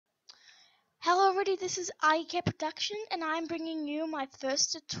everybody, this is IK Production and I'm bringing you my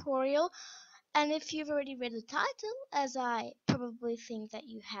first tutorial, and if you've already read the title, as I probably think that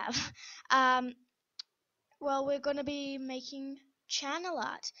you have, well, we're going to be making channel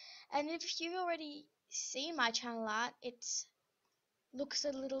art. And if you've already seen my channel art, it looks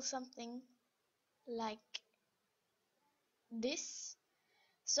a little something like this.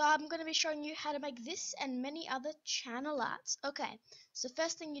 So I'm going to be showing you how to make this and many other channel arts. Okay, so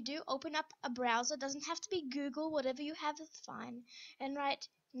first thing you do, open up a browser. Doesn't have to be Google, whatever you have is fine. And write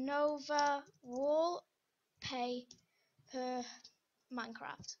Nova Wallpaper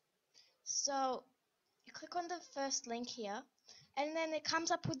Minecraft. So you click on the first link here, and then it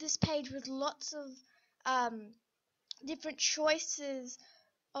comes up with this page with lots of different choices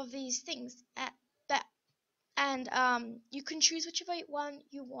of these things. And you can choose whichever one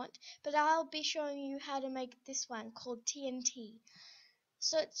you want, but I'll be showing you how to make this one called TNT.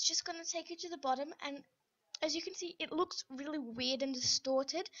 So it's just going to take you to the bottom, and as you can see, it looks really weird and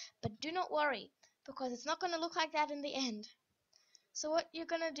distorted, but do not worry, because it's not going to look like that in the end. So what you're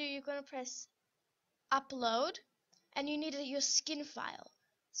going to do, you're going to press upload, and you need your skin file.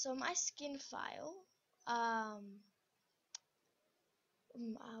 So my skin file,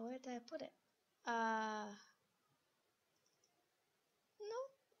 where did I put it? No,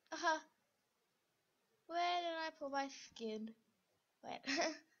 where did I put my skin? Wait,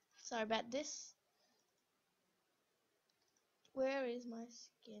 sorry about this. Where is my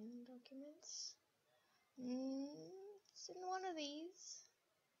skin documents? It's in one of these.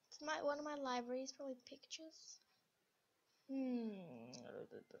 It's one of my libraries, probably pictures.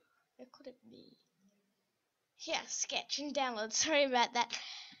 Where could it be? Here, sketch and download. Sorry about that.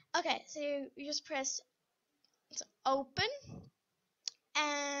 Okay, so you just press open,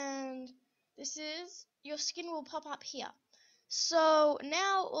 and this is your skin will pop up here. So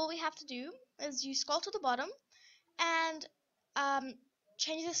now all we have to do is you scroll to the bottom and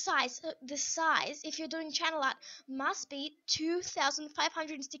change the size. So the size, if you're doing channel art, must be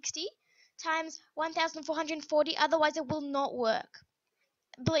 2560 times 1440, otherwise it will not work.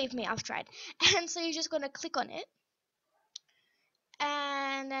 Believe me, I've tried. And so you're just going to click on it,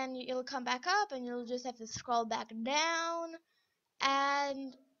 and then it'll come back up, and you'll just have to scroll back down,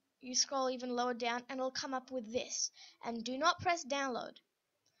 and you scroll even lower down, and it'll come up with this. And do not press download,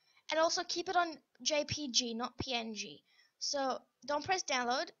 and also keep it on JPG, not PNG. So don't press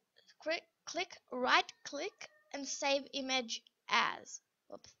download. Click right click and save image as.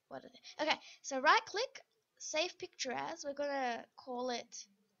 Whoops, what is it? Okay, so right click, save picture as. We're gonna call it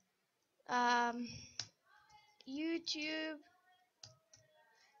YouTube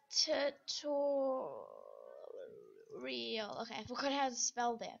tutorial. Okay, I forgot how to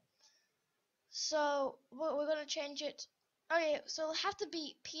spell there. So we're gonna change it. Oh yeah, so it'll have to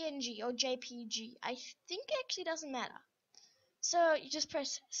be PNG or JPG. I think it actually doesn't matter. So you just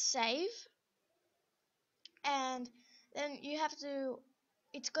press save, and then you have to.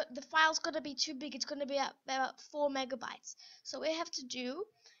 The file's gonna be too big. It's gonna be about 4 megabytes. So what we have to do,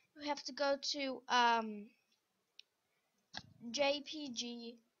 we have to go to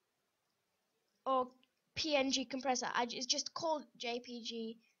JPG or PNG compressor. It's just called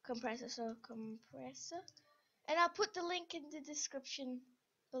JPG compressor. So compressor, and I'll put the link in the description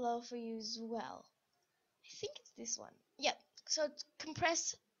below for you as well. I think it's this one. Yep. So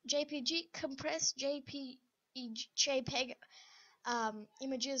compress JPG, compress JPEG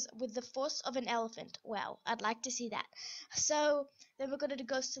images with the force of an elephant. Wow, I'd like to see that. So then we're going to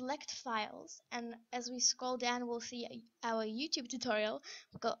go select files, and as we scroll down, we'll see our YouTube tutorial.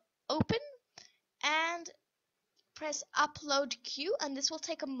 We'll go open and press upload queue, and this will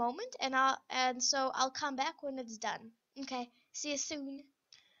take a moment, and so I'll come back when it's done. Okay, see you soon.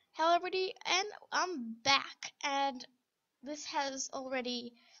 Hello everybody, and I'm back, and this has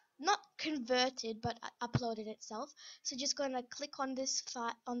already not converted but uploaded itself. So just gonna click on this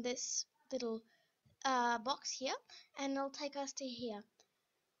little box here, and it'll take us to here.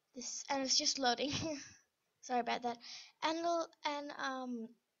 And it's just loading. Sorry about that. And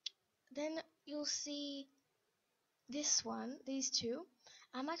then you'll see these two.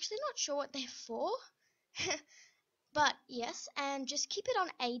 I'm actually not sure what they're for. But yes, and just keep it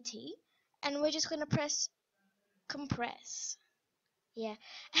on 80, and we're just gonna press compress. Yeah,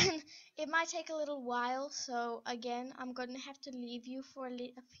 and it might take a little while, so again I'm gonna have to leave you for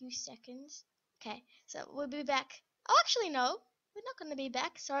a few seconds. Okay, so we'll be back. Oh, actually no, we're not gonna be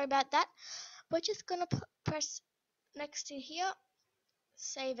back. Sorry about that. We're just gonna press next to here,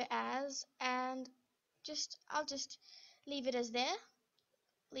 save it as, and I'll just leave it as there.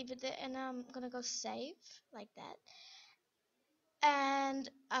 Leave it there, and I'm gonna go save like that. And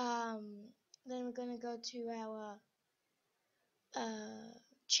then to our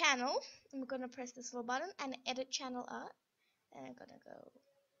channel, and we're gonna press this little button and edit channel art, and I'm gonna go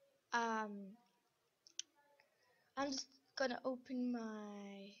I'm just gonna open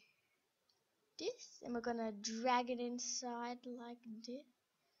my this, and we're gonna drag it inside like this.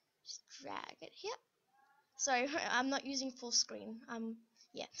 Just drag it here. Sorry, I'm not using full screen.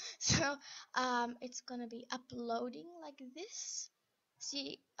 Yeah. So it's gonna be uploading like this.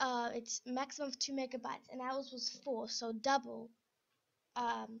 See, it's maximum of 2 megabytes, and ours was 4, so double.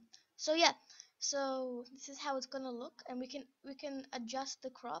 So yeah, so this is how it's gonna look, and we can adjust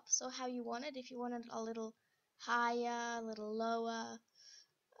the crop so how you want it. If you want it a little higher, a little lower,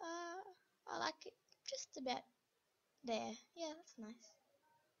 I like it just about there. Yeah, that's nice.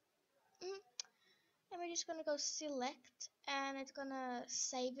 Mm. And we're just gonna go select, and it's gonna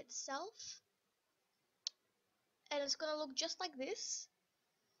save itself, and it's gonna look just like this,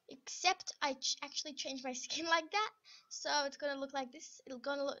 except I actually changed my skin like that, so it's gonna look like this.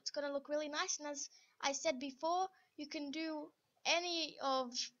 It's gonna look really nice, and as I said before, you can do any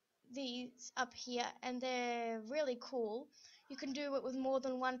of these up here, and they're really cool. You can do it with more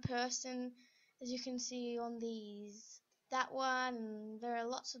than one person, as you can see on these. That one, and there are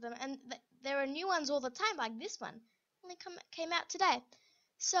lots of them, and there are new ones all the time, like this one. Only came out today.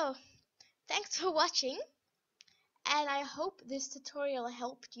 So, thanks for watching, and I hope this tutorial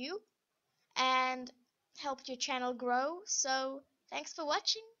helped you and helped your channel grow. So, thanks for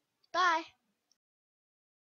watching. Bye.